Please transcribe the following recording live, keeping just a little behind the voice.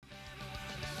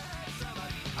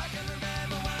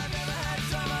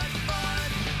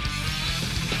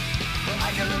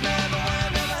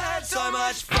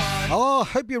Oh, I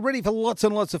hope you're ready for lots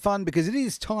and lots of fun, because it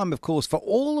is time, of course, for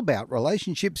All About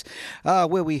Relationships,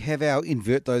 where we have our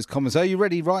Invert Those Comments. Are you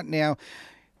ready right now?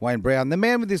 Wayne Brown, the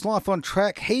man with his life on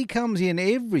track, he comes in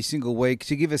every single week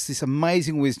to give us this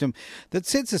amazing wisdom that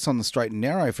sets us on the straight and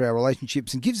narrow for our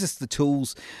relationships and gives us the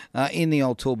tools in the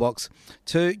old toolbox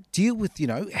to deal with,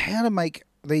 how to make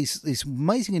these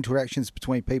amazing interactions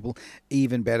between people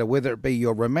even better, whether it be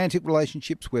your romantic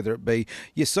relationships, whether it be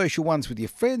your social ones with your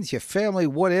friends, your family,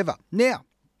 whatever. Now,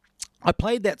 I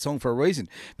played that song for a reason,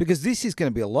 because this is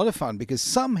going to be a lot of fun, because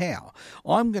somehow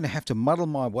I'm going to have to muddle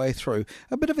my way through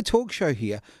a bit of a talk show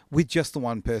here with just the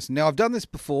one person. Now, I've done this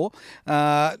before,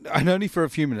 and only for a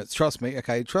few minutes. Trust me,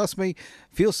 okay? Trust me.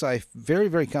 Feel safe. Very,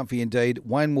 very comfy indeed.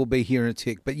 Wayne will be here in a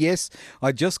tick. But yes,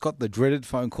 I just got the dreaded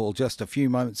phone call just a few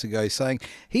moments ago saying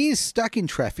he is stuck in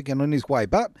traffic and on his way.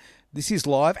 But this is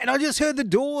live, and I just heard the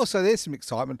door, so there's some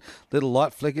excitement. Little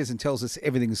light flickers and tells us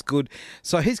everything's good.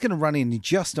 So he's going to run in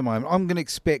just a moment. I'm going to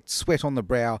expect sweat on the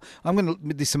brow.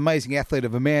 This amazing athlete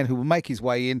of a man who will make his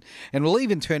way in and will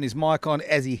even turn his mic on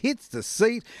as he hits the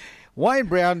seat. Wayne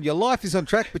Brown, your life is on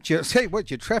track, but your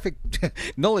traffic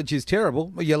knowledge is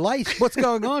terrible. You're late. What's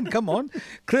going on? Come on.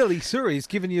 Clearly, Suri's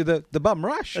given you the bum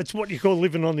rush. That's what you call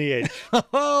living on the edge.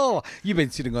 Oh, you've been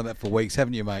sitting on that for weeks,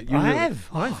 haven't you, mate? I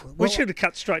have. We should have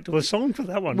cut straight to a song for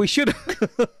that one. We should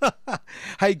have.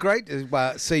 Hey, great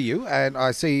to see you. And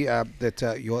I see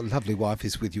that your lovely wife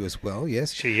is with you as well,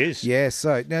 yes? She is. Yes.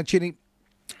 So, now, Chinny,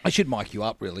 I should mic you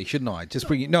up, really, shouldn't I? Just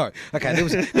bring you... No. Okay,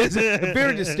 there's a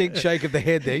very distinct shake of the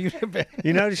head there.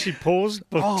 You notice she paused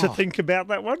to think about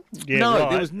that one? Yeah, no, right.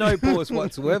 There was no pause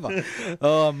whatsoever.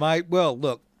 Oh, mate. Well,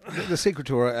 look, the secret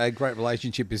to a great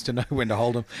relationship is to know when to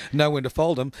hold them, know when to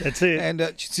fold them. That's it.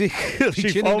 And she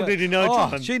folded in no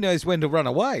time. She knows when to run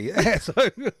away. So,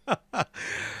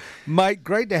 mate,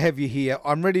 great to have you here.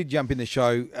 I'm ready to jump in the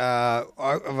show.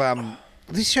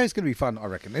 This show's going to be fun, I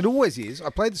reckon. It always is. I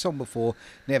played the song before,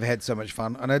 never had so much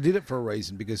fun, and I did it for a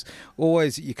reason, because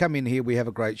always you come in here, we have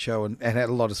a great show and had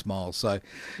a lot of smiles. So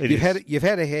you've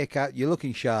had a haircut, you're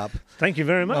looking sharp. Thank you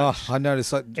very much. Oh, I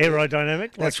noticed.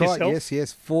 Aerodynamic, that's like right, yourself.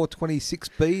 yes.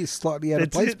 426B is slightly out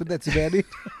of place, but that's about it.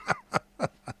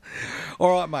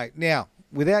 All right, mate. Now,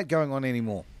 without going on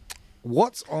anymore,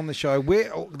 what's on the show?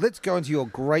 Let's go into your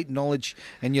great knowledge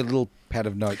and your little pad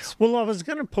of notes. Well, I was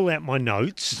going to pull out my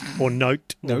notes, or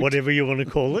note, or whatever you want to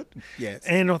call it. Yes.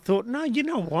 And I thought, no, you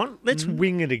know what? Let's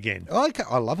wing it again. Okay,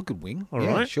 I love a good wing. All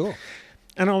right. Sure.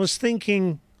 And I was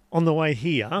thinking on the way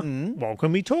here, what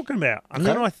can we talk about? And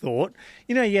then I thought,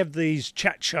 you have these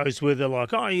chat shows where they're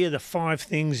like, oh, yeah, the 5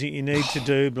 things that you need to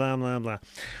do, blah, blah, blah.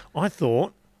 I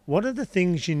thought, what are the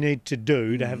things you need to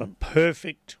do to have a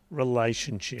perfect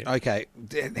relationship? Okay,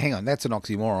 hang on. That's an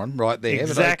oxymoron right there.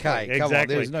 Exactly. But okay, come on.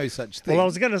 There's no such thing. Well, I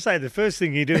was going to say the first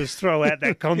thing you do is throw out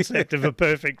that concept of a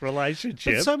perfect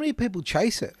relationship. But so many people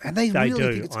chase it, and they really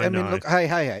do. think it's... I know. mean, look,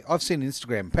 hey. I've seen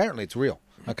Instagram. Apparently, it's real.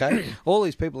 Okay, all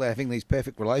these people are having these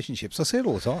perfect relationships. I see it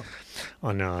all the time.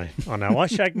 I know. I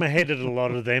shake my head at a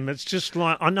lot of them. It's just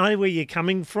like, I know where you're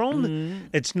coming from.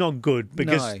 It's not good,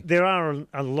 because there are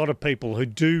a lot of people who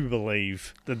do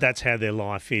believe that that's how their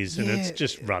life is, and it's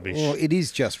just rubbish. Well, it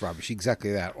is just rubbish.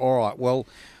 Exactly that. All right. Well,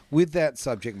 with that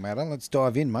subject matter, let's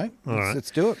dive in, mate. Let's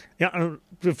do it. Yeah.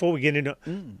 Before we get into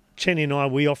Chenny and I,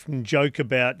 we often joke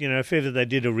about, if ever they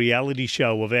did a reality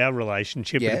show of our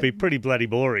relationship, it'd be pretty bloody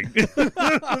boring. Because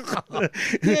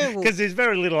there's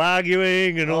very little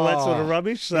arguing and all that sort of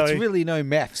rubbish. So it's really no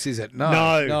maths, is it?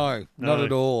 No, not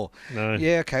at all. No.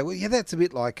 Yeah, okay. Well, yeah, that's a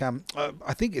bit like,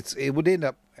 I think it would end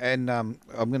up, and I'm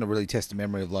going to really test the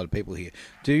memory of a lot of people here.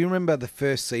 Do you remember the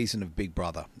first season of Big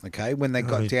Brother? Okay, when they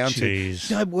got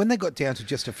when they got down to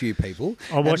just a few people.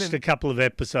 I watched a couple of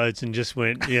episodes and just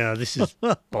went, yeah, this is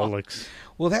bollocks.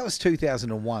 Well, that was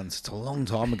 2001, so it's a long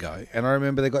time ago. And I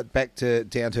remember they got back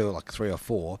down to like 3 or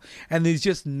 4, and there's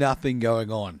just nothing going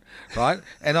on, right?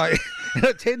 And I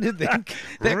tend to think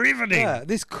that riveting.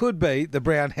 This could be the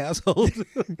Brown household.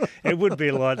 It would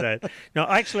be like that. Now,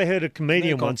 I actually heard a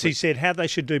comedian once. He said how they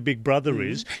should do Big Brother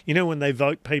is, when they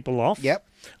vote people off. Yep.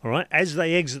 All right. As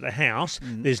they exit the house,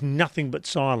 there's nothing but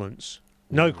silence.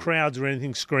 No crowds or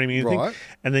anything screaming anything. Right.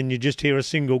 And then you just hear a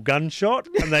single gunshot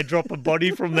and they drop a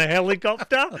body from the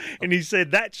helicopter. And he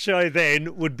said that show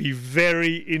then would be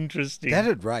very interesting.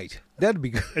 That'd rate. That'd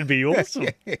be good. It'd be awesome.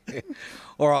 Yeah.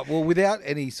 All right. Well, without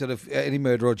any sort of any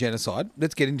murder or genocide,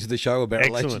 let's get into the show about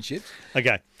relationships.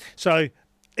 Okay. So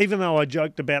even though I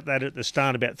joked about that at the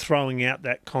start, about throwing out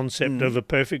that concept of a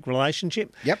perfect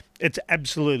relationship, Yep. it's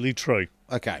absolutely true.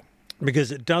 Okay.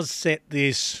 Because it does set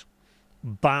this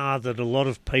bar that a lot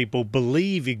of people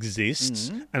believe exists,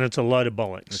 and it's a load of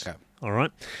bollocks. Okay. All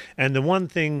right? And the one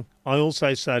thing I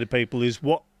also say to people is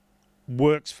what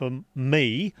works for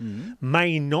me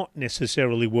may not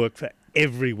necessarily work for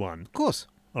everyone. Of course.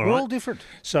 All We're right. all different.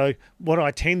 So what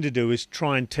I tend to do is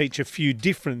try and teach a few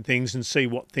different things and see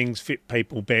what things fit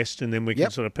people best, and then we can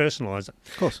Yep. sort of personalise it.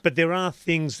 Of course. But there are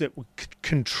things that would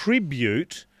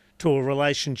contribute to a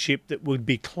relationship that would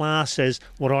be classed as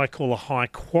what I call a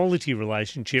high-quality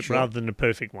relationship Sure. rather than a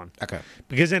perfect one. Okay.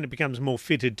 Because then it becomes more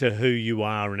fitted to who you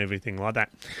are and everything like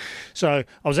that. So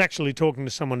I was actually talking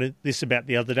to someone this about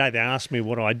the other day. They asked me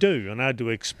what I do, and I had to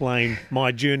explain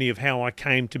my journey of how I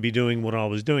came to be doing what I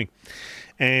was doing.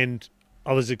 And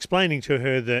I was explaining to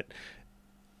her that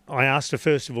I asked her,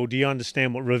 first of all, do you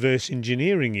understand what reverse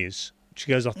engineering is? She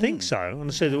goes, I think so.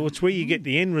 And I said, well, it's where you get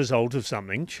the end result of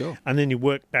something, Sure. and then you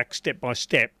work back step by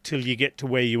step till you get to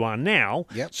where you are now.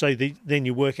 Yep. So then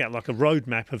you work out like a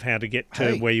roadmap of how to get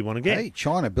to where you want to get. Hey,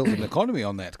 China built an economy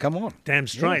on that. Come on. Damn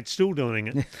straight, still doing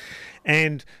it.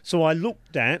 And so I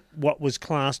looked at what was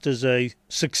classed as a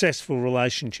successful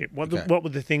relationship. What were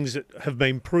the things that have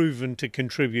been proven to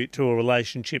contribute to a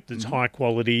relationship that's high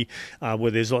quality,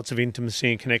 where there's lots of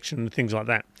intimacy and connection and things like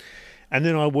that. And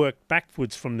then I worked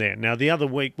backwards from there. Now, the other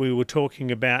week we were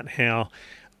talking about how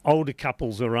older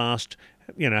couples are asked,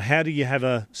 how do you have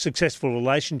a successful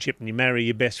relationship and you marry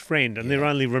your best friend? And they're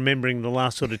only remembering the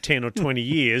last sort of 10 or 20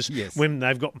 years Yes. when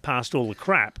they've gotten past all the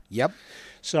crap. Yep.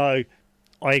 So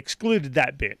I excluded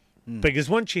that bit because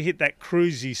once you hit that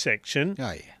cruisy section,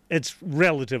 Oh, yeah. it's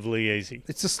relatively easy.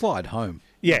 It's a slide home.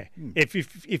 Yeah, if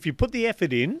you put the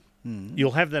effort in,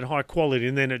 you'll have that high quality,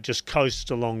 and then it just coasts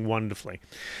along wonderfully.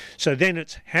 So then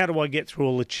it's how do I get through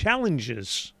all the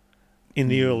challenges in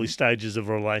the early stages of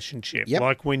a relationship, Yep.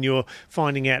 like when you're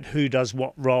finding out who does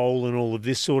what role and all of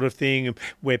this sort of thing, and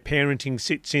where parenting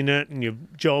sits in it, and your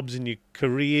jobs and your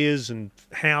careers and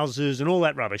houses and all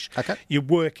that rubbish. Okay. You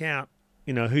work out,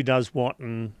 who does what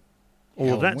and all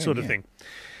How of that and sort when, of yeah. thing.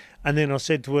 And then I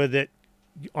said to her that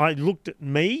I looked at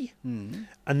me, and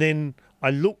then I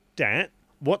looked at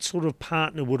what sort of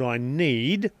partner would I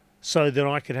need so that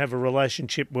I could have a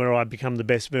relationship where I become the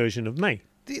best version of me.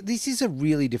 This is a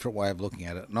really different way of looking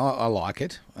at it, and I like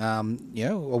it. I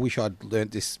wish I'd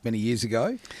learnt this many years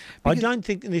ago. I don't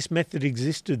think this method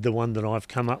existed, the one that I've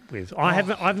come up with. I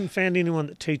haven't found anyone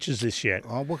that teaches this yet.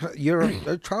 You're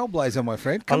a trailblazer, my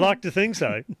friend. I like to think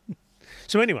so.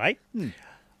 So anyway,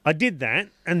 I did that,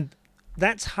 and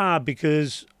that's hard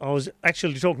because I was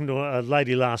actually talking to a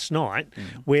lady last night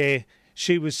where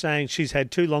she was saying she's had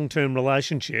 2 long-term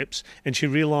relationships, and she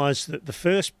realised that the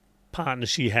first partner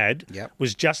she had Yep.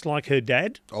 was just like her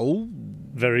dad, Oh,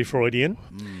 very Freudian,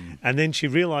 and then she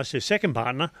realised her second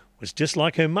partner was just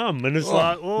like her mum, and it's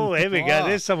like, oh, here we go,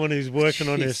 there's someone who's working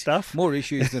on her jeez. stuff. More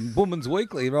issues than Woman's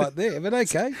Weekly right there, but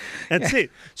okay. That's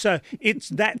it. So it's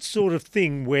that sort of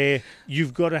thing where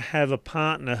you've got to have a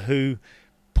partner who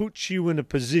puts you in a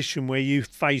position where you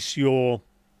face your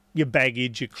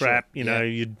baggage, your crap, Sure,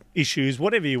 your issues,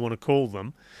 whatever you want to call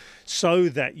them, so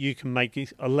that you can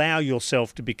allow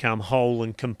yourself to become whole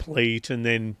and complete, and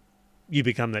then you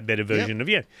become that better version of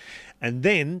you. And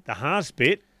then the hardest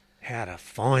bit, how to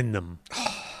find them.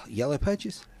 Yellow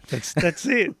pages? That's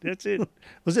it. That's it.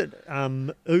 Was it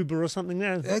Uber or something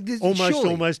now? surely.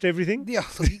 Almost everything. Yeah,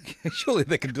 surely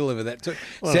they can deliver that too.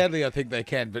 Sadly, I think they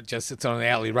can, but just it's on an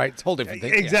hourly rate. It's a whole different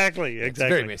thing. Exactly. Yeah.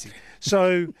 Exactly. It's very messy.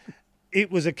 So it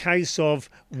was a case of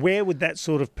where would that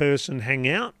sort of person hang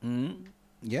out?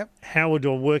 Yep. How would I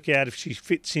work out if she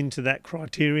fits into that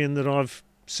criterion that I've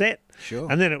set?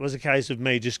 Sure. And then it was a case of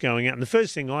me just going out. And the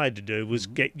first thing I had to do was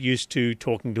get used to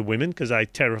talking to women because they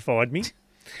terrified me.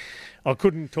 I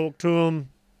couldn't talk to them,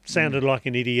 sounded like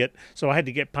an idiot. So I had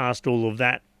to get past all of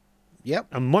that. Yep.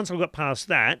 And once I got past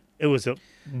that, it was a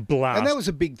blast. And that was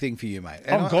a big thing for you, mate.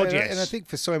 Yes. And I think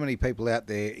for so many people out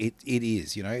there, it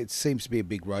is. It seems to be a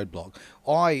big roadblock.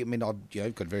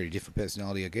 I've got a very different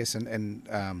personality, I guess, and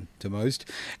to most,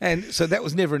 and so that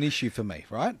was never an issue for me,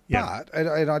 right? Yeah. But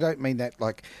and I don't mean that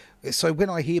like. So when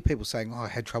I hear people saying, "Oh, I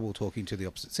had trouble talking to the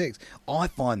opposite sex," I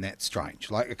find that strange.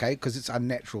 Like, okay, because it's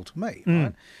unnatural to me,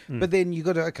 right? But then you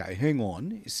got to hang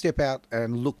on, step out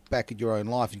and look back at your own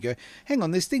life and go, "Hang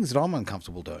on, there's things that I'm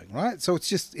uncomfortable doing," right? So it's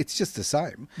just the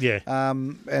same. Yeah.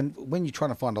 And when you're trying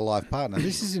to find a life partner,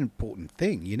 this is an important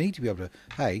thing. You need to be able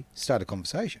to, start a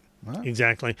conversation, right?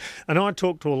 Exactly. And I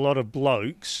talk to a lot of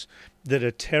blokes that are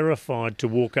terrified to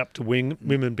walk up to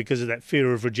women because of that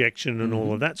fear of rejection and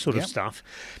all of that sort of Yep. stuff.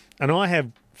 And I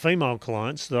have female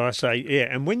clients that I say,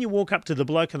 and when you walk up to the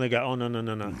bloke and they go, oh, no,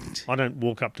 I don't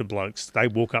walk up to blokes. They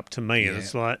walk up to me. And Yeah.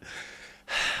 it's like,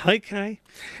 Okay.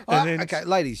 Okay,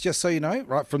 ladies, just so you know,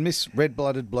 right, from this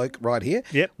red-blooded bloke right here,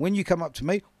 Yep. when you come up to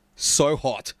me, so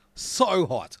hot.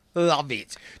 Love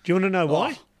it. Do you want to know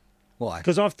why? Oh, why?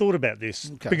 Because I've thought about this.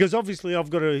 Okay. Because obviously I've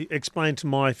got to explain to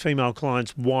my female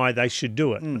clients why they should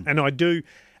do it. And I do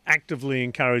actively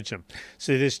encourage them.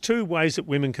 So there's two ways that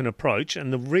women can approach,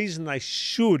 and the reason they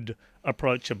should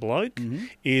approach a bloke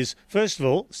is, first of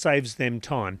all, saves them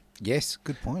time. Yes,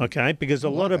 good point. Okay, because a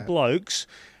lot of blokes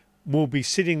will be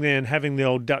sitting there and having the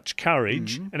old Dutch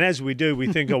courage, and as we do,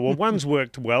 we think, oh, well, one's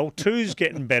worked well, two's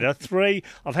getting better, three,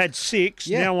 I've had six,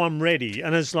 now I'm ready.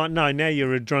 And it's like, no, now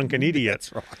you're a drunken idiot.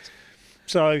 That's right.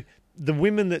 So the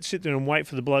women that sit there and wait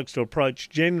for the blokes to approach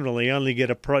generally only get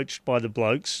approached by the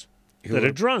blokes that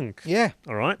are drunk. Yeah.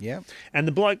 All right? Yeah. And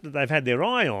the bloke that they've had their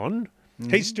eye on,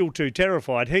 he's still too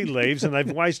terrified. He leaves, and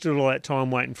they've wasted all that time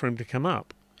waiting for him to come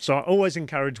up. So I always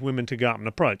encourage women to go up and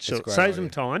approach. So That's a it great saves them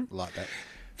idea. time. Like that.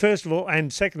 First of all,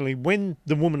 and secondly, when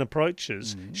the woman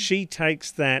approaches, she takes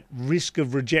that risk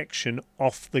of rejection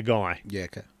off the guy. Yeah,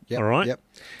 okay. Yep, All right? Yep.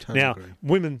 Totally Now, agree.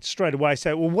 women straight away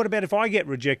say, well, what about if I get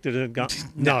rejected? And go,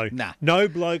 no, nah. no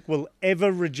bloke will ever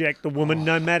reject a woman,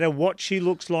 no matter what she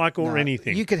looks like or No,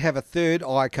 anything. You could have a third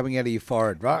eye coming out of your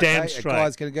forehead, right? Damn Okay? straight. A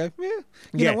guy's going to go, yeah, you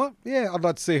Yeah. know what? Yeah, I'd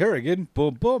like to see her again.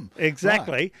 Boom, boom.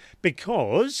 Exactly, Right.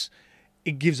 because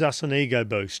it gives us an ego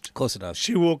boost. Of course it does.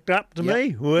 She walked up to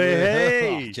me. Yeah.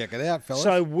 Hey. Oh, check it out, fellas.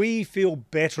 So we feel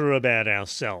better about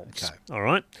ourselves. Okay. All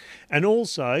right. And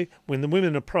also, when the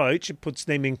women approach, it puts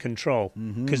them in control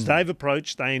because they've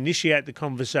approached, they initiate the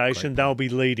conversation, they'll be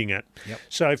leading it. Yep.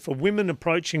 So for women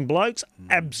approaching blokes,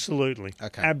 absolutely.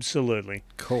 Okay. Absolutely.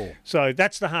 Cool. So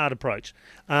that's the hard approach.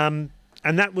 And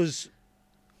that was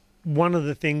one of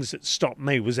the things that stopped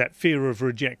me was that fear of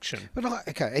rejection. But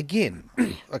okay, again,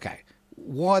 okay,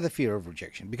 why the fear of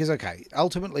rejection? Because okay,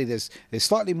 ultimately there's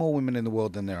slightly more women in the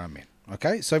world than there are men.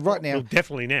 Okay, so right now, Well,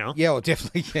 definitely now. yeah, well,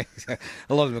 definitely, yeah.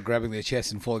 A lot of them are grabbing their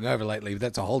chests and falling over lately. But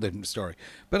that's a whole different story.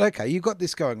 But okay, you've got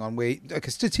this going on where, okay,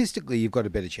 statistically, you've got a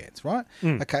better chance, right?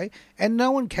 Okay, and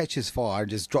no one catches fire and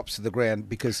just drops to the ground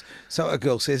because so a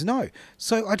girl says no.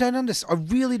 So I don't understand.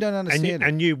 I really don't understand.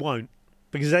 And you won't.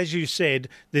 Because as you said,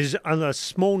 there's a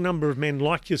small number of men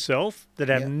like yourself that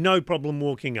have Yeah. no problem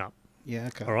walking up. yeah,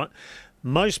 okay. All right.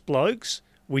 Most blokes,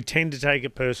 we tend to take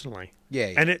it personally.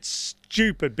 Yeah. And it's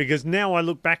stupid because now I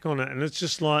look back on it and it's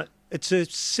just like, it's a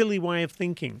silly way of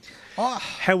thinking. Oh,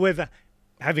 However,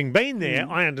 having been there,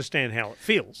 I understand how it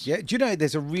feels. yeah. Do you know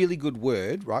there's a really good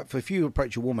word, right? For if you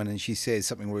approach a woman and she says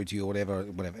something rude to you or whatever,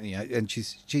 you know, and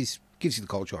she's gives you the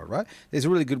cold shoulder, right? There's a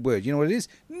really good word. You know what it is?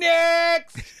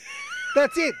 Next.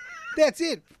 That's it. That's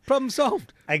it. Problem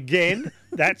solved. Again,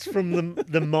 that's from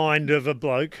the mind of a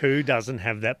bloke who doesn't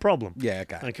have that problem. Yeah.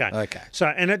 Okay. Okay. So,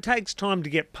 and it takes time to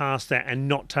get past that and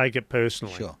not take it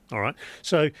personally. Sure. All right.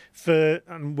 So, for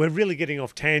we're really getting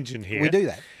off tangent here. We do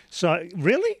that. So,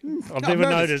 really, I've never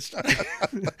noticed.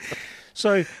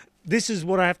 So, this is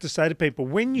what I have to say to people: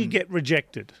 when you get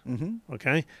rejected,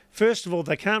 okay, first of all,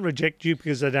 they can't reject you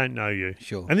because they don't know you.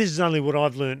 Sure. And this is only what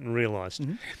I've learnt and realised.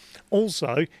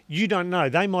 Also, you don't know;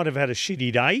 they might have had a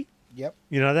shitty day. Yep.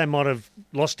 You know, they might have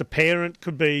lost a parent,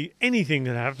 could be anything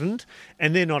that happened,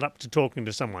 and they're not up to talking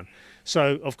to someone.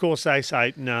 So, of course, they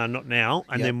say, no, not now,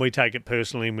 and Yep. then we take it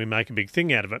personally and we make a big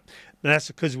thing out of it. And that's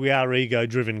because we are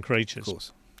ego-driven creatures. Of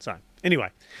course. So, anyway,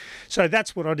 so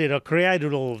that's what I did. I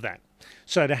created all of that.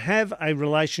 So to have a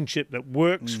relationship that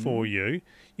works for you,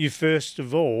 you first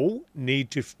of all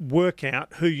need to work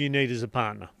out who you need as a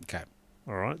partner. Okay.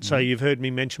 All right. So you've heard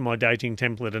me mention my dating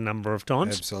template a number of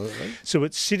times. Absolutely. So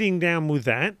it's sitting down with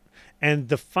that, and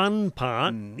the fun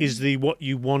part is the what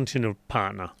you want in a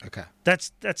partner. Okay.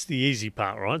 That's the easy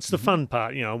part, right? It's the fun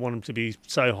part. You know, I want them to be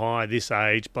so high, this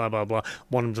age, blah, blah, blah.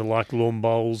 Want them to like lawn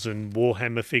bowls and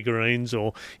Warhammer figurines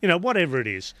or, you know, whatever it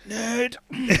is. Nerd.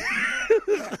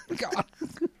 God.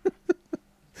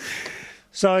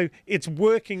 So it's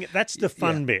working. That's the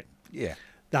fun bit. Yeah.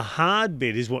 The hard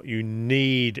bit is what you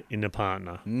need in a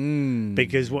partner.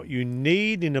 Because what you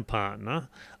need in a partner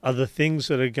are the things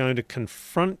that are going to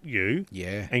confront you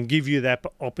Yeah. and give you that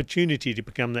opportunity to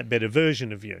become that better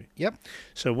version of you. Yep.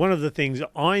 So one of the things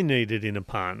I needed in a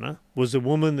partner was a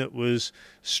woman that was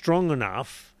strong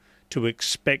enough to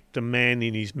expect a man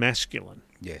in his masculine,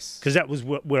 Yes. because that was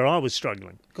where I was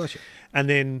struggling. Gotcha. And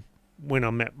then when I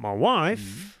met my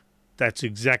wife, that's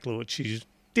exactly what she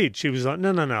did. She was like,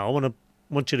 no, I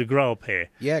want you to grow up here.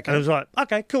 Yeah, okay. And I was like,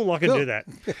 okay, cool, I can Cool. do that.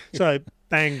 So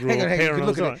bang grew Hang a on, hang on. pair. You And can I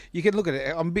look was at like, it. You can look at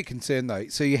it. I'm a bit concerned though.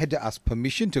 So you had to ask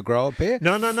permission to grow a pair?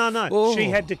 no. Oh. She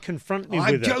had to confront me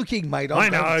I'm with joking, mate. I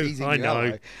I'm know, teasing I you. know.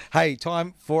 Hello. Hey,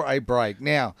 time for a break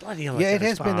now. Bloody hell, Yeah, it it goes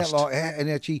has been that fast. long. And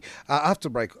actually, after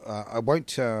the break, I won't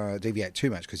deviate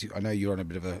too much because I know you're on a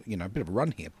bit of a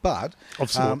run here. But Of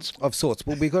sorts. of sorts.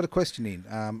 Well, we got a question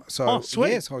in. So Oh,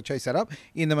 sweet. yes, I'll chase that up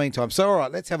in the meantime. So all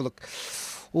right, let's have a look.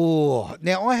 Oh,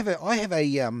 now I have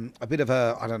a bit of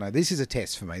a, I don't know. This is a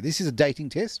test for me. This is a dating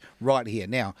test right here.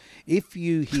 Now, if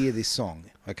you hear this song,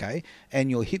 okay,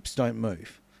 and your hips don't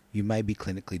move, you may be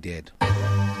clinically dead.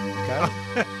 Okay,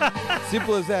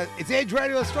 simple as that. It's Edge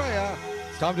Radio Australia.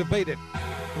 It's time to beat it.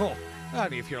 Oh,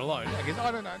 only if you're alone. I guess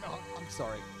I don't know. No, I'm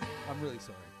sorry. I'm really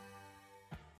sorry.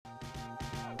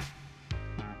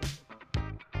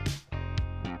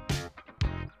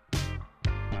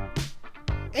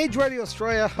 Edge Radio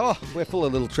Australia, we're full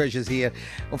of little treasures here.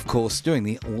 Of course, doing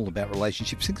the all about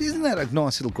relationships. Isn't that a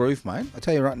nice little groove, mate? I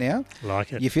tell you right now.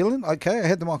 Like it. You feeling? Okay, I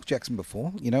had the Michael Jackson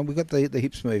before. You know, we got the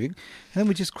hips moving. And then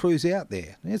we just cruise out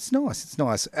there. It's nice. It's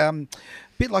nice.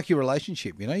 Bit like your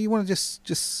relationship, you know. You want to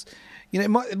just it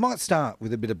might start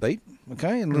with a bit of beat,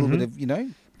 okay, and a little bit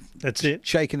of, That's it.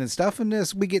 shaking and stuff, and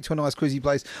as we get to a nice cruisy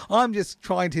place, I'm just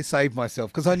trying to save myself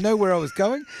because I know where I was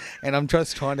going, and I'm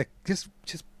just trying to just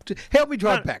help me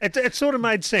drive back. It sort of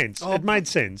made sense. Oh, It made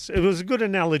sense. It was a good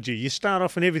analogy. You start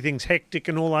off and everything's hectic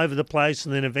and all over the place,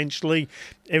 and then eventually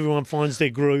everyone finds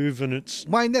their groove, and it's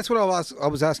Wayne, that's what I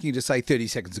was asking you to say 30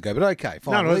 seconds ago, but okay,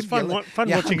 fine. no, it's fun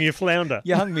watching you flounder.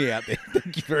 You hung me out there.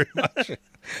 Thank you very much.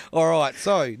 All right,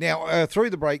 so now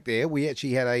through the break there, we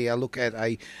actually had a look at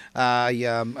a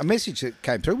message that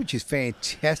came through, which is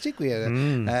fantastic. We had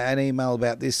an email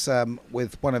about this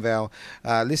with one of our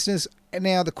listeners. And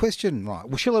now the question, right?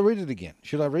 Well, shall I read it again?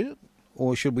 Should I read it,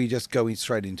 or should we just go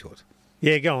straight into it?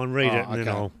 Yeah, go and read it, and okay. then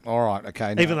I'll. All right,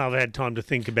 okay. Even though I've had time to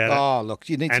think about it. Oh, look,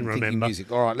 you need and some thinking remember. music.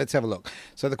 All right, let's have a look.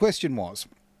 So the question was,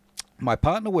 my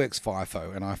partner works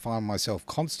FIFO and I find myself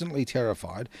constantly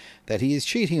terrified that he is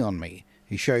cheating on me.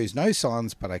 He shows no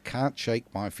signs, but I can't shake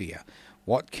my fear.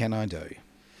 What can I do?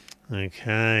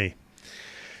 Okay.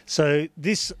 So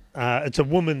this, it's a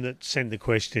woman that sent the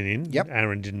question in. Yep.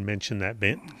 Aaron didn't mention that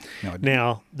bit. No, I didn't.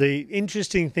 Now, the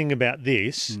interesting thing about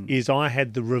this is I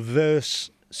had the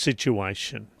reverse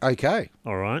situation. Okay.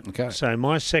 All right. Okay. So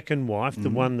my second wife, the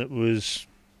one that was,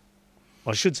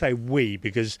 I should say we,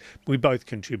 because we both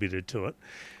contributed to it,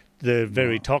 the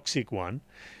very toxic one,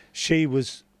 she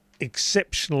was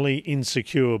exceptionally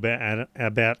insecure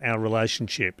about our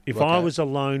relationship. If I Okay. was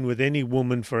alone with any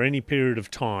woman for any period of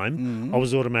time, I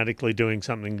was automatically doing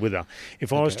something with her.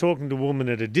 If I was talking to a woman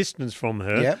at a distance from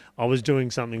her, Yep. I was doing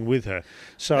something with her.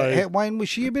 So Wayne, was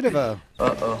she a bit of a...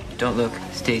 Uh-oh, don't look.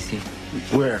 Stacy.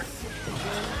 Where?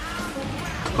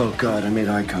 Oh, God, I made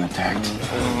eye contact.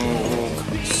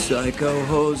 Psycho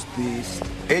hose beast.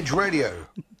 Edge Radio.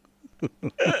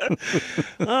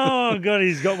 oh god,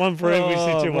 he's got one for every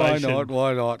situation.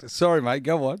 Why not? Sorry, mate,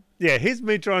 go on. Yeah, here's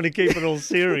me trying to keep it all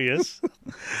serious.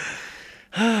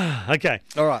 Okay.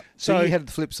 All right, so So- you had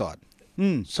the flip side.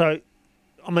 So,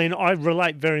 I mean, I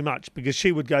relate very much because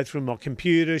she would go through my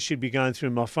computer, she'd be going through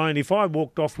my phone. If I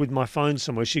walked off with my phone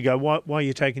somewhere, she'd go, why are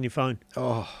you taking your phone?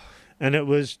 Oh, And it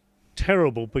was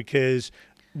terrible because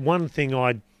one thing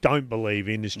I don't believe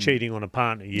in is cheating on a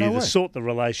partner. You No either way. sort the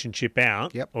relationship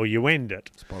out Yep. or you end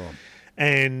it. spot on.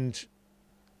 And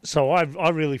so I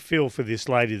really feel for this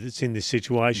lady that's in this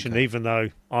situation, even though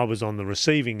I was on the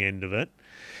receiving end of it.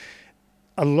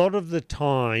 A lot of the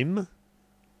time,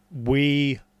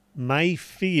 we may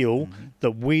feel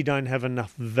that we don't have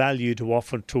enough value to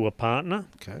offer to a partner,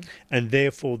 Okay. and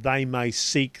therefore they may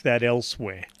seek that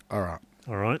elsewhere. All right.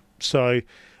 All right. So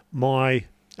my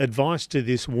advice to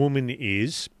this woman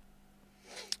is,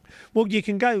 well, you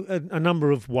can go a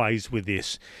number of ways with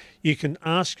this. You can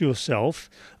ask yourself,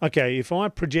 okay, if I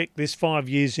project this 5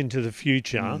 years into the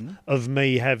future of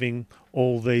me having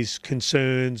all these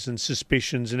concerns and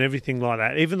suspicions and everything like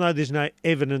that, even though there's no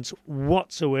evidence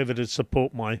whatsoever to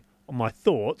support my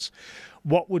thoughts,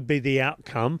 what would be the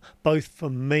outcome both for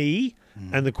me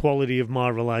and the quality of my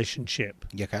relationship?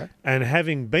 Okay. And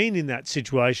having been in that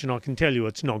situation, I can tell you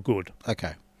it's not good.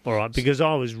 Okay. All right, because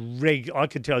I was I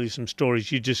could tell you some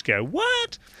stories. You just go,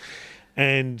 what?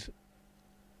 And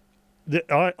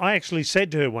I actually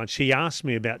said to her once, she asked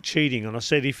me about cheating, and I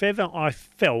said, if ever I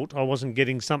felt I wasn't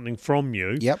getting something from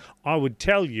you, Yep. I would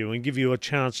tell you and give you a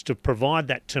chance to provide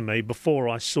that to me before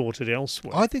I sought it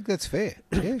elsewhere. I think that's fair.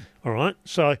 Yeah. All right,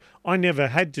 so I never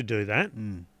had to do that.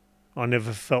 I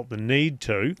never felt the need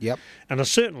to. Yep. And I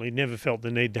certainly never felt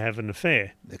the need to have an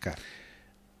affair. Okay.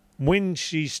 When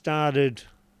she started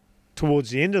towards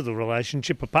the end of the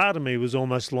relationship, a part of me was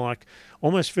almost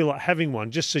feel like having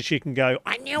one just so she can go,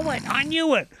 I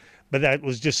knew it. But that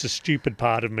was just a stupid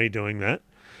part of me doing that.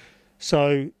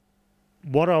 So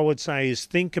what I would say is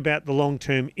think about the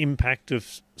long-term impact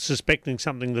of suspecting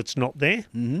something that's not there.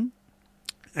 Mm-hmm.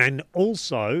 And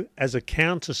also, as a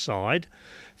counter side,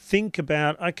 think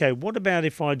about, okay, what about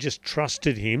if I just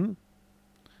trusted him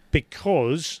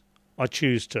because I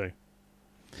choose to?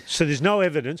 So there's no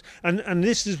evidence. And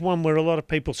this is one where a lot of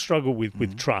people struggle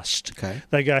with trust. Okay.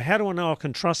 They go, how do I know I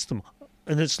can trust them?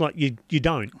 And it's like, you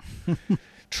don't.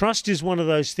 Trust is one of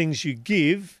those things you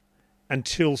give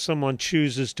until someone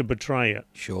chooses to betray it.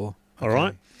 Sure. All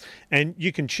right? And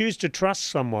you can choose to trust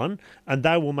someone and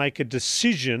they will make a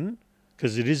decision,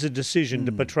 because it is a decision,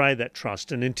 to betray that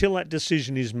trust. And until that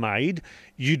decision is made,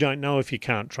 you don't know if you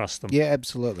can't trust them. Yeah,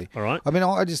 absolutely. All right. I mean,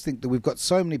 I just think that we've got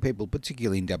so many people,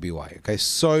 particularly in WA, okay,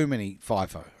 so many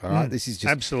FIFO, all right? This is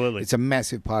just... Absolutely. It's a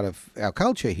massive part of our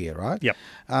culture here, right? Yep.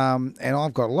 And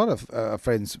I've got a lot of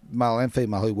friends, male and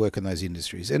female, who work in those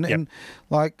industries. And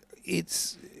like,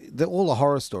 it's... all the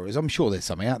horror stories, I'm sure there's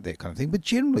some out there kind of thing, but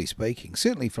generally speaking,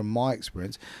 certainly from my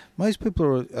experience, most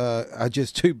people are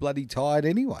just too bloody tired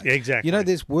anyway. Exactly. You know,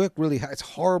 there's work really hard. It's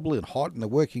horrible and hot, and they're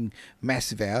working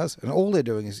massive hours, and all they're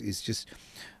doing is just,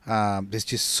 there's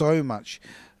just so much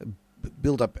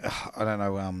build up, I don't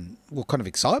know, what kind of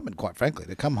excitement, quite frankly,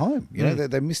 to come home. You know,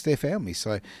 they miss their families.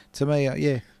 So to me,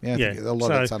 I think a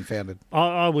lot of it's unfounded.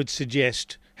 I would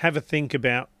suggest have a think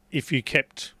about if you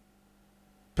kept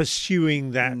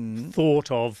pursuing that thought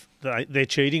of they're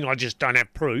cheating, I just don't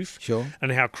have proof, Sure.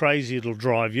 and how crazy it'll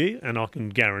drive you, and I can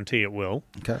guarantee it will.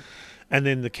 Okay. And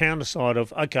then the counter side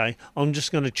of, okay, I'm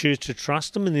just going to choose to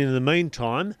trust them, and in the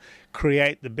meantime,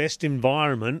 create the best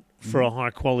environment for a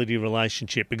high-quality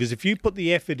relationship. Because if you put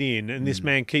the effort in and this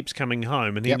man keeps coming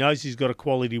home and he knows he's got a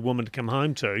quality woman to come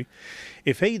home to,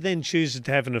 if he then chooses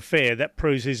to have an affair, that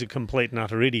proves he's a complete and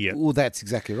utter idiot. Well, that's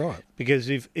exactly right. Because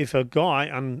if a guy,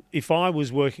 and if I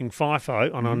was working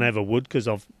FIFO, and I never would because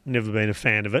I've never been a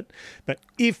fan of it, but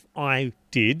if I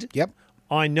did... Yep.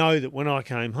 I know that when I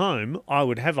came home, I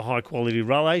would have a high-quality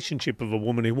relationship of a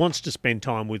woman who wants to spend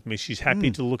time with me. She's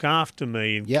happy to look after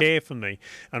me and care for me,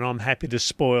 and I'm happy to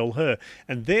spoil her.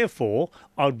 And therefore,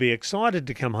 I'd be excited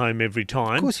to come home every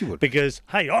time. Of course you would. Because,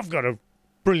 hey, I've got a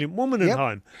brilliant woman at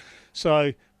home.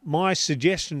 So my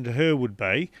suggestion to her would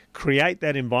be create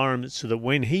that environment so that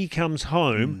when he comes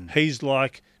home, he's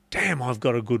like, damn, I've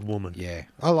got a good woman. Yeah,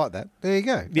 I like that. There you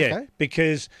go. Yeah, Okay.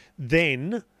 because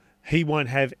then he won't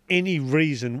have any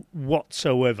reason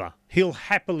whatsoever. He'll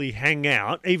happily hang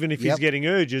out, even if he's getting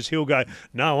urges. He'll go,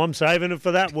 no, I'm saving it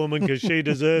for that woman because she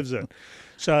deserves it.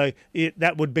 So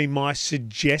that would be my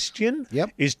suggestion,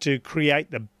 is to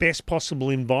create the best possible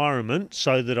environment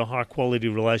so that a high-quality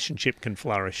relationship can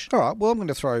flourish. All right, well, I'm going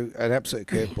to throw an absolute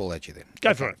curveball at you then.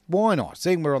 Go for it. Why not?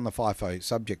 Seeing we're on the FIFO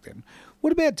subject then,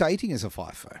 what about dating as a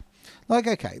FIFO? Like,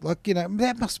 okay, like, you know,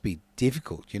 that must be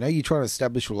difficult. You know, you try to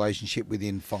establish a relationship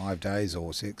within 5 days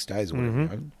or 6 days or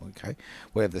whatever, okay,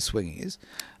 whatever the swing is.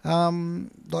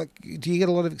 Like, do you get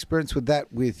a lot of experience with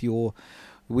that with your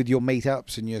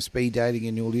meetups and your speed dating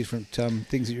and your different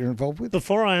things that you're involved with?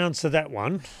 Before I answer that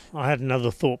one, I had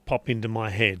another thought pop into my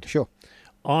head. Sure.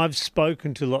 I've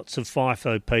spoken to lots of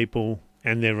FIFO people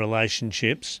and their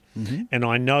relationships, and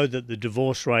I know that the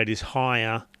divorce rate is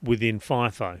higher within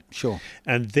FIFO. Sure.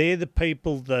 And they're the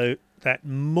people, though, that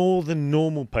more than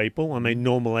normal people, I mean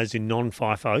normal as in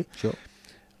non-FIFO, Sure.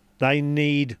 they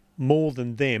need more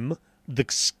than them the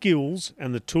skills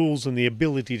and the tools and the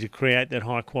ability to create that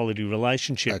high-quality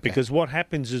relationship. Okay. Because what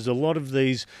happens is a lot of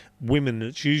these women,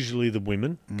 it's usually the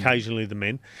women, occasionally the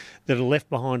men, that are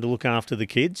left behind to look after the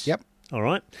kids. Yep. All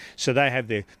right? So they have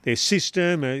their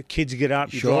system. Kids get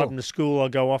up, you Sure. drive them to school, I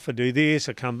go off, I do this,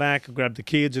 I come back, I grab the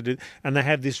kids, and they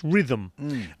have this rhythm.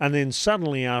 And then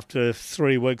suddenly after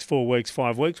 3 weeks, 4 weeks,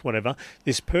 5 weeks, whatever,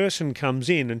 this person comes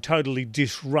in and totally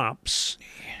disrupts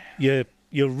your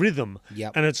rhythm.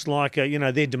 Yep. And it's like,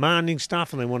 they're demanding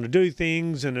stuff and they want to do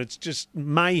things and it's just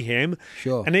mayhem.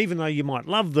 Sure. And even though you might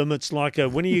love them, it's like,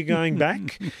 when are you going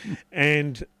back?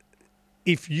 And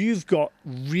if you've got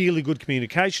really good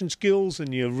communication skills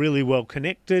and you're really well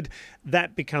connected,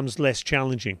 that becomes less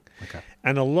challenging. Okay.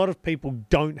 And a lot of people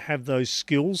don't have those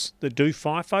skills that do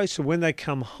FIFO, so when they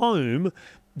come home,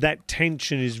 that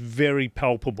tension is very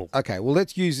palpable. Okay, well,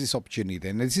 let's use this opportunity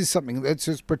then. This is something, let's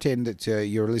just pretend that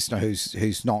you're a listener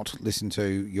who's not listened to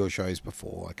your shows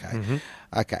before, okay?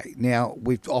 Okay, now,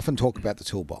 we often talk about the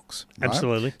toolbox, right?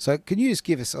 Absolutely. So can you just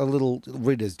give us a little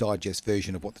Reader's Digest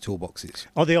version of what the toolbox is?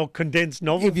 Oh, the old condensed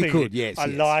novel If you thing. could, yes, I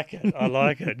yes. like it. I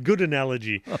like it. Good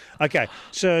analogy. Okay,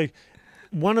 so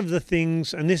one of the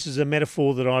things, and this is a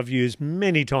metaphor that I've used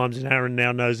many times, and Aaron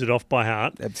now knows it off by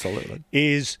heart, Absolutely.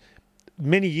 is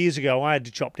many years ago I had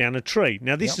to chop down a tree.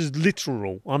 Now, this is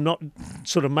literal. I'm not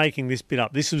sort of making this bit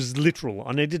up. This was literal.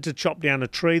 I needed to chop down a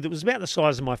tree that was about the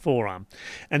size of my forearm.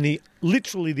 And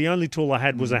literally the only tool I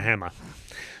had was a hammer.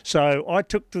 So I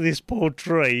took to this poor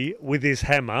tree with this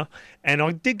hammer, and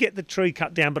I did get the tree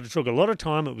cut down, but it took a lot of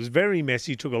time. It was very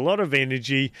messy, took a lot of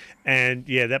energy, and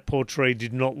yeah, that poor tree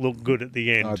did not look good at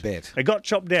the end. I bet. It got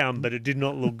chopped down, but it did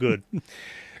not look good.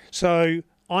 So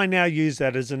I now use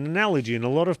that as an analogy, and a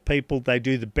lot of people, they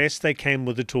do the best they can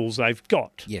with the tools they've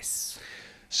got. Yes.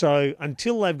 So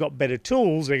until they've got better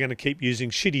tools, they're going to keep using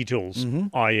shitty tools,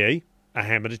 i.e. a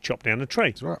hammer to chop down a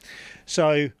tree. That's right.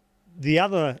 So the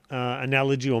other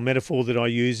analogy or metaphor that I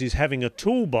use is having a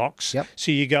toolbox. Yep.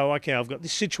 So you go, okay, I've got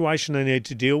this situation I need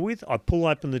to deal with. I pull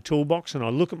open the toolbox and I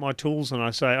look at my tools and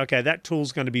I say, okay, that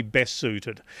tool's going to be best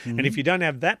suited. And if you don't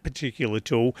have that particular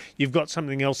tool, you've got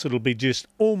something else that'll be just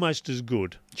almost as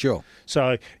good. Sure.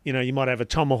 So, you might have a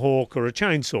tomahawk or a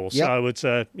chainsaw. Yep. So it's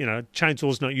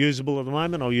chainsaw's not usable at the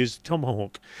moment. I'll use the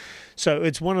tomahawk. So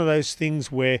it's one of those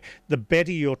things where the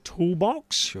better your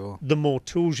toolbox, Sure. the more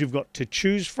tools you've got to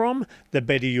choose from, the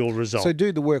better your result. So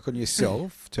do the work on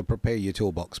yourself to prepare your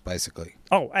toolbox, basically.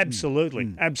 Oh,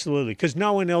 absolutely. Absolutely. Because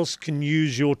no one else can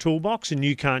use your toolbox and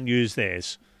you can't use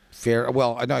theirs. Fair.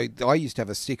 Well, I know I used to have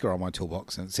a sticker on my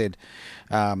toolbox and it said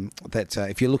that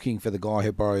if you're looking for the guy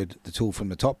who borrowed the tool from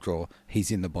the top drawer, he's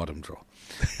in the bottom drawer.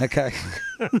 Okay.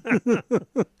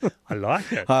 I like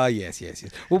it. Yes.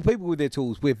 Well, people with their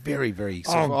tools, we're very, very.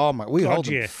 Mate, we hold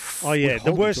them. Yeah. Oh, yeah. The hold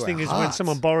them worst to thing our is when hearts.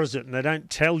 someone borrows it and they don't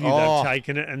tell you they've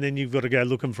taken it, and then you've got to go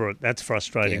looking for it. That's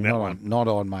frustrating, that one. Not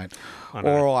on, mate. I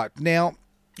know. All right. Now,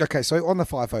 okay, so on the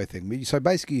FIFO thing, so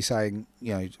basically you're saying,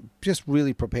 just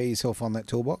really prepare yourself on that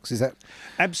toolbox. Is that?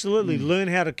 Absolutely. Learn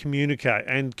how to communicate.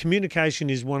 And communication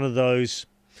is one of those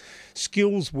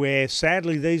skills where,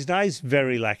 sadly, these days,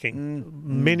 very lacking.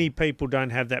 Many people don't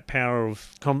have that power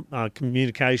of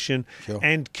communication Sure.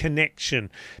 and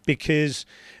connection, because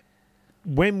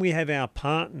when we have our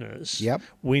partners, Yep.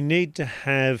 we need to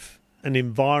have an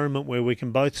environment where we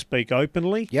can both speak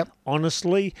openly, Yep.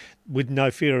 honestly, with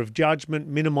no fear of judgment,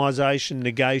 minimisation,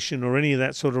 negation, or any of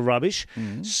that sort of rubbish,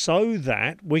 so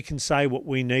that we can say what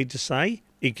we need to say.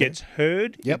 It gets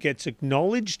heard, Yep. it gets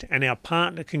acknowledged, and our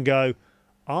partner can go,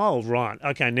 oh, right,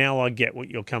 okay, now I get where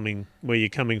you're coming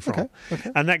from.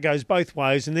 Okay. And that goes both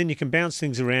ways, and then you can bounce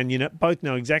things around. Both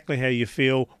know exactly how you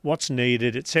feel, what's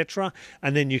needed, etc.,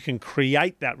 and then you can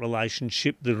create that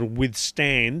relationship that will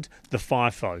withstand the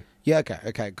FIFO. Yeah,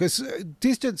 okay. Because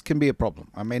distance can be a problem.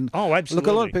 I mean, Oh, absolutely.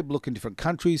 Look, a lot of people look in different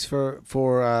countries for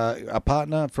a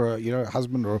partner, for a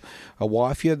husband or a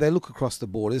wife. They look across the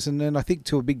borders, and then I think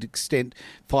to a big extent,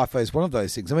 FIFO is one of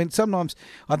those things. I mean, sometimes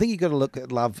I think you've got to look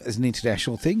at love as an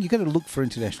international thing. You've got to look for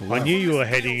international love. I knew you were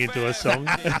heading into a song.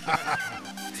 To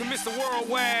Mr.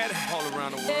 Worldwide, all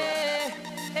around the world.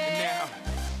 And now,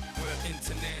 we're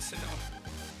international.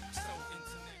 So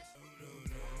international.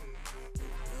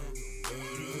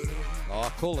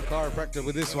 Oh, call the chiropractor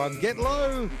with this one. Get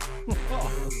low.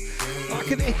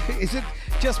 Is it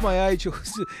just my age? Or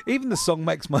even the song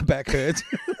makes my back hurt.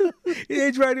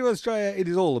 Edge Radio Australia, it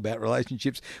is all about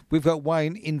relationships. We've got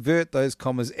Wayne, invert those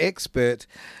commas, expert.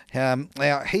 Now,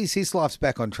 his life's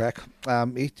back on track.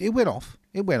 It went off.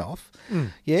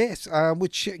 Yes,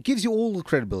 which gives you all the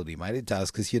credibility, mate. It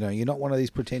does, because, you're not one of these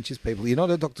pretentious people. You're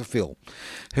not a Dr. Phil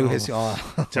who has...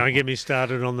 Don't get me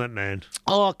started on that man.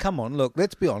 Oh, come on. Look,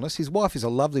 let's be honest. His wife is a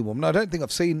lovely woman. I don't think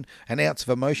I've seen an ounce of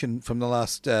emotion from the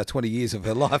last 20 years of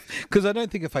her life, because I don't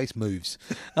think her face moves.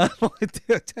 I'll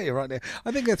tell you right now.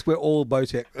 I think that's where all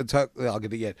Botox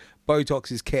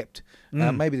is kept.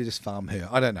 Maybe they just farm her.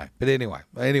 I don't know. But anyway,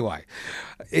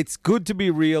 it's good to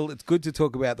be real. It's good to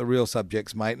talk about the real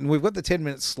subjects, mate. And we've got the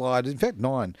 10-minute slide. In fact,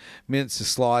 9 minutes to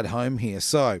slide home here.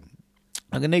 So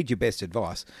I'm going to need your best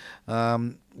advice.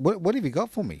 What have you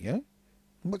got for me? Yeah?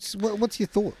 What's your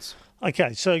thoughts?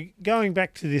 Okay, so going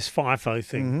back to this FIFO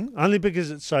thing, only because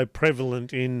it's so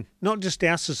prevalent in not just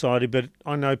our society, but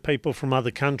I know people from other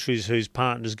countries whose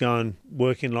partners go and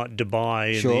work in like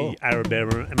Dubai and Sure. the Arab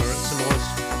Emirates and all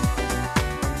this.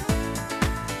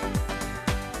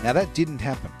 Now, that didn't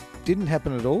happen. Didn't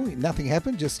happen at all. Nothing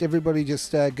happened. Just everybody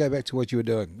just go back to what you were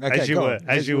doing. Okay, As you go were, on.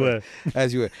 as you were.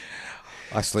 As you were.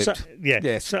 I slipped. So, yeah.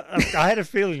 Yes. So I had a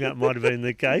feeling that might have been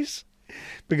the case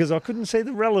because I couldn't see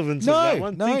the relevance of that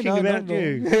one. Thinking about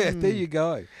you. Yeah, there you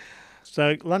go.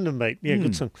 So London Beat, yeah,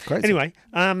 good song. great song. Anyway,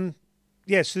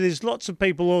 Yeah, so there's lots of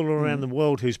people all around the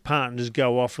world whose partners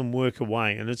go off and work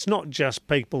away. And it's not just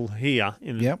people here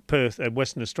in Yep. Perth,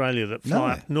 Western Australia, that fly No.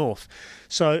 up north.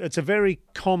 So it's a very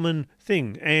common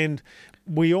thing. And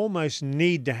we almost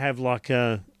need to have like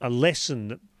a lesson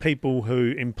that people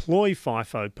who employ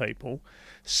FIFO people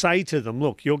say to them,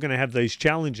 look, you're going to have these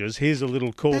challenges. Here's a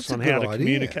little course That's a on how good to idea.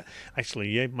 communicate. Actually,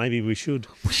 yeah, maybe we should.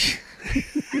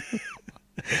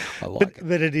 I like it.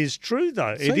 But it is true,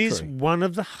 though. So It is true. one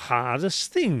of the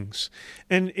hardest things.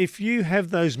 And if you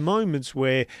have those moments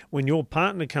where when your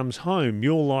partner comes home,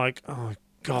 you're like, oh,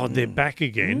 God, they're back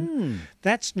again.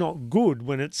 That's not good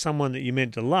when it's someone that you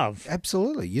meant to love.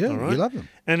 Absolutely. You do. All right? You love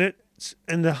them.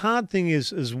 And the hard thing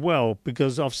is as well,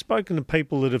 because I've spoken to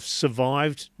people that have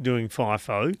survived doing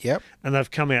FIFO Yep. and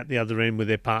they've come out the other end with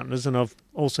their partners, and I've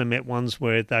also met ones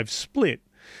where they've split.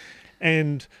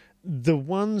 And the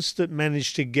ones that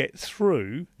manage to get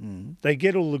through, they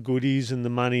get all the goodies and the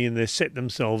money and they set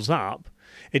themselves up.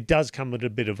 It does come at a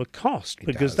bit of a cost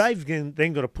because does. they've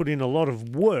then got to put in a lot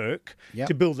of work Yep.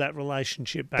 to build that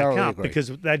relationship back Thoroughly up agree. because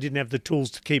they didn't have the tools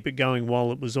to keep it going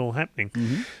while it was all happening.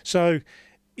 Mm-hmm. So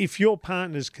if your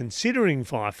partner's considering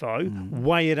FIFO,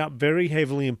 weigh it up very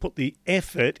heavily and put the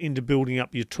effort into building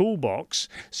up your toolbox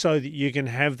so that you can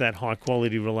have that high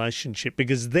quality relationship,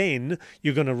 because then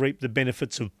you're going to reap the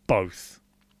benefits of both.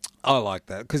 I like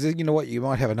that because you know what, you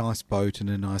might have a nice boat and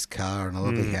a nice car and a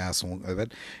lovely house, and all that.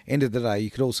 But end of the day,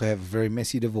 you could also have a very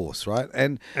messy divorce, right?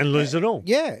 And lose it all.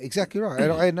 Yeah, exactly right.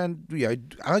 And you know,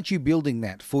 aren't you building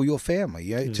that for your family?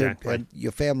 You know, Exactly. and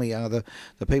your family are the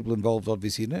people involved,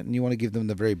 obviously, in it, and you want to give them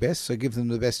the very best. So give them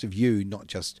the best of you, not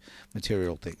just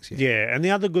material things. Yeah, and the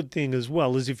other good thing as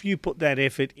well is if you put that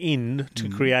effort in to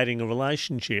creating a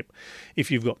relationship,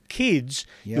 if you've got kids,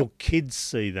 Yep. your kids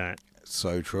see that.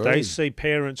 So true. They see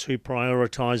parents who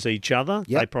prioritise each other.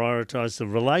 Yep. They prioritise the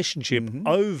relationship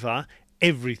over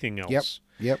everything else.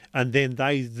 Yep. And then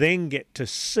they then get to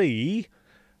see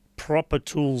proper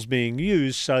tools being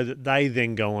used so that they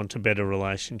then go on to better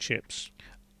relationships.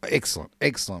 Excellent.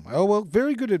 Oh, well,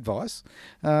 very good advice.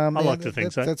 I like to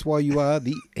think so. That's why you are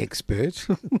the expert.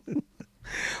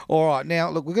 All right, now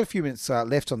look, we've got a few minutes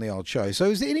left on the old show. So,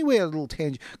 is there anywhere a little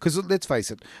tangent? Because let's face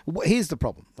it, here's the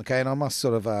problem, okay? And I must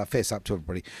sort of fess up to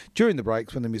everybody during the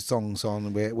breaks when the songs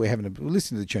on, we're having we're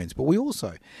listening to the tunes, but we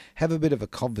also have a bit of a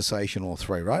conversation or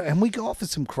three, right? And we go off at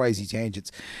some crazy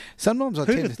tangents. Sometimes I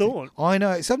Who'd tend have to thought? I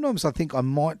know. Sometimes I think I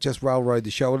might just railroad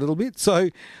the show a little bit. So,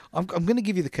 I'm going to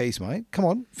give you the keys, mate. Come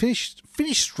on, finish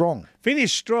strong.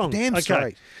 Finish strong. Damn okay.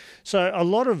 straight. So a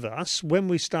lot of us, when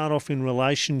we start off in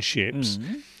relationships,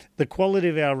 the quality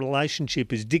of our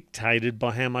relationship is dictated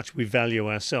by how much we value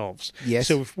ourselves. Yes.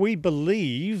 So if we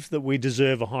believe that we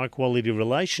deserve a high quality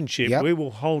relationship, Yep. we will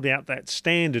hold out that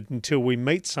standard until we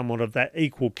meet someone of that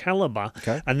equal caliber,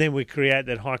 Okay. and then we create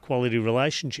that high quality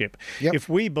relationship. Yep. If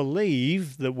we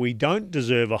believe that we don't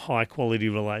deserve a high quality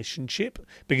relationship,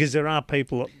 because there are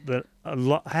people that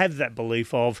have that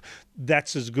belief of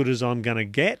that's as good as I'm going to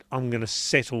get, I'm going to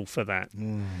settle for that.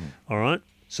 All right?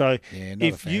 So Yeah, not a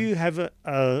if fan. you have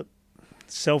a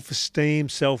self-esteem,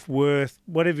 self-worth,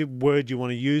 whatever word you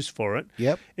want to use for it,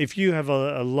 Yep. if you have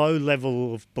a low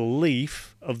level of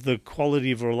belief of the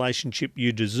quality of a relationship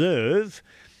you deserve,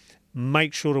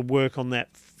 make sure to work on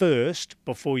that first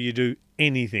before you do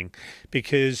anything.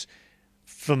 Because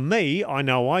for me, I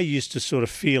know I used to sort of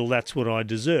feel that's what I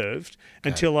deserved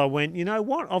until I went, you know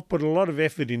what, I've put a lot of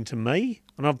effort into me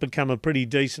and I've become a pretty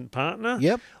decent partner.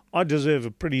 Yep. I deserve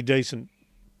a pretty decent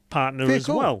partner Fair as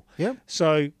call. well. Yep.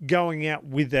 So going out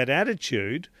with that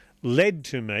attitude led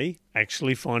to me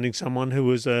actually finding someone who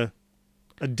was a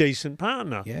decent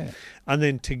partner. Yeah. And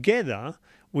then together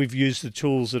we've used the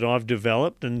tools that I've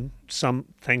developed and some,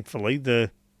 thankfully,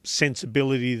 the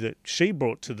sensibility that she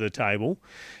brought to the table.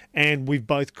 And we've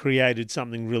both created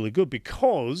something really good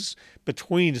because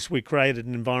between us we created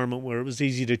an environment where it was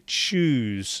easy to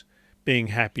choose being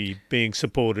happy, being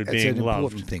supported, It's being an loved.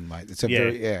 important thing, mate. It's a Yeah.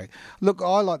 very Look,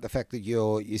 I like the fact that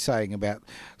you're saying about.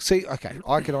 See, okay,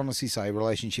 I can honestly say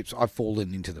relationships. I've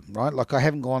fallen into them, right? Like I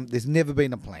haven't gone. There's never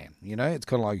been a plan. You know, it's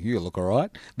kind of like you look all right.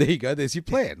 There you go. There's your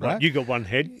plan, right? You got one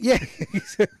head. Yeah,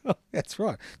 that's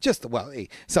right.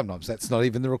 Sometimes that's not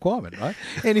even the requirement, right?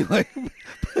 Anyway,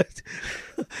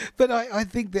 but I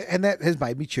think that, and that has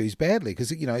made me choose badly because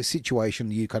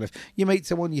situation you meet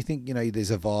someone, you think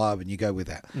there's a vibe, and you go with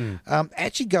that.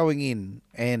 Actually going in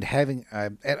and having,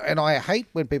 and I hate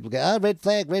when people go, red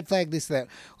flag, this, that.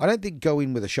 I don't think go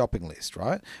in with a shopping list,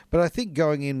 right? But I think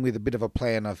going in with a bit of a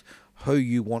plan of who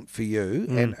you want for you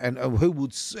and who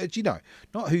would,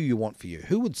 not who you want for you,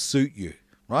 who would suit you.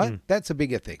 right? That's a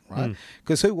bigger thing, right?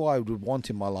 Because who I would want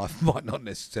in my life might not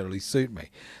necessarily suit me.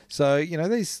 So, you know,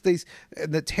 these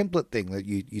the template thing that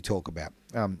you talk about.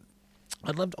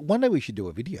 One day we should do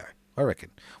a video. I reckon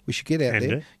we should get out Can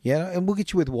there, do. yeah, and we'll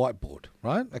get you with a whiteboard,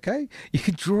 right? Okay, you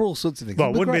can draw all sorts of things. Well,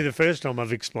 it It'll wouldn't be great. the first time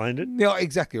I've explained it. Yeah,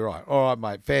 exactly right. All right,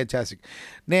 mate, fantastic.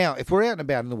 Now, if we're out and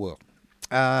about in the world,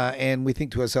 and we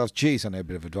think to ourselves, geez, I need a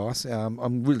bit of advice.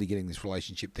 I'm really getting this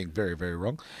relationship thing very, very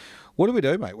wrong. What do we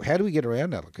do, mate? How do we get around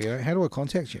that? You know, how do I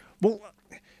contact you? Well,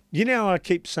 you know, I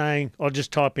keep saying I'll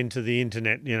just type into the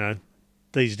internet, you know,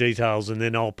 these details and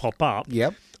then I'll pop up.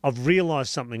 Yep. I've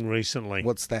realised something recently.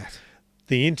 What's that?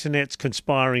 The internet's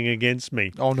conspiring against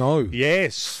me. Oh, no.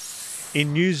 Yes.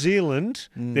 In New Zealand,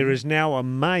 there is now a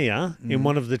mayor in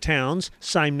one of the towns,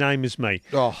 same name as me.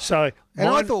 Oh. So And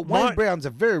I mine- thought Wayne mine- Brown's a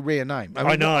very rare name.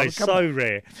 I know, mean, it's come so on.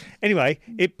 rare. Anyway,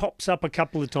 it pops up a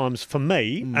couple of times for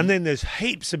me, and then there's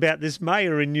heaps about this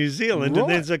mayor in New Zealand, Right.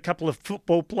 and there's a couple of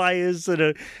football players that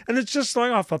are, and it's just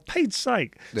like, oh, for Pete's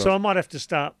sake. Yeah. So I might have to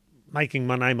start making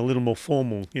my name a little more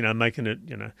formal, you know, making it,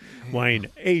 you know, Wayne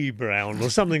E. Brown or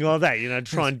something like that, you know,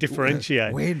 try and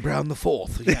differentiate. Wayne Brown the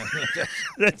Fourth. Yeah.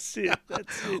 That's it.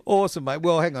 That's it. Awesome, mate.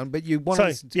 Well, hang on, but you want So, to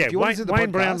listen to, yeah, if you want to listen to the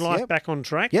Wayne Brown podcast, Life yep. Back on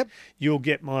Track. Yep. You'll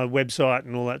get my website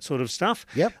and all that sort of stuff.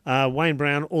 Yep. Wayne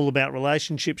Brown, All About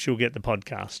Relationships, you'll get the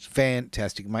podcast.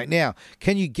 Fantastic, mate. Now,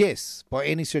 can you guess, by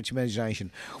any stretch of imagination,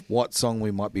 what song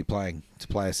we might be playing to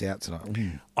play us out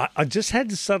tonight? I just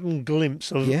had a sudden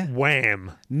glimpse of Yeah.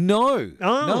 Wham. No.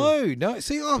 Oh. No.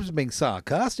 See, I was being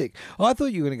sarcastic. I thought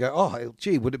you were going to go, oh,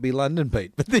 gee, would it be London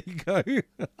Beat? But there you go.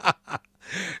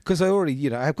 Because I already, you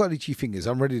know, I've got itchy fingers.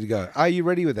 I'm ready to go. Are you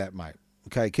ready with that, mate?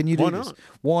 Okay, can you do Why this? not?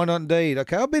 Why not indeed?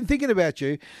 Okay, I've been thinking about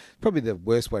you. Probably the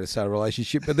worst way to start a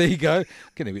relationship, but there you go.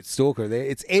 Getting a bit stalker there.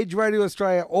 It's Edge Radio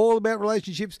Australia, all about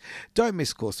relationships. Don't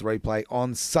miss, of course, the replay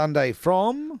on Sunday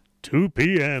from 2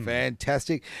 p.m.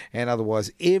 Fantastic. And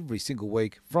otherwise, every single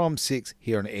week from 6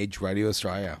 here on Edge Radio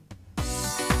Australia.